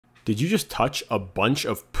Did you just touch a bunch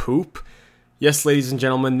of poop? Yes, ladies and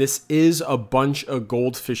gentlemen, this is a bunch of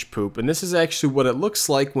goldfish poop, and this is actually what it looks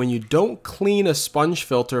like when you don't clean a sponge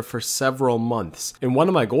filter for several months. In one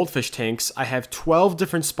of my goldfish tanks, I have 12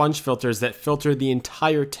 different sponge filters that filter the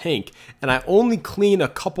entire tank, and I only clean a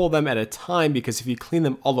couple of them at a time because if you clean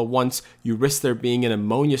them all at once, you risk there being an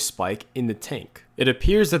ammonia spike in the tank. It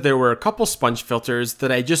appears that there were a couple sponge filters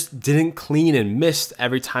that I just didn't clean and missed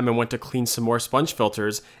every time I went to clean some more sponge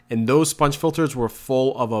filters, and those sponge filters were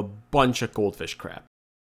full of a bunch of goldfish crap.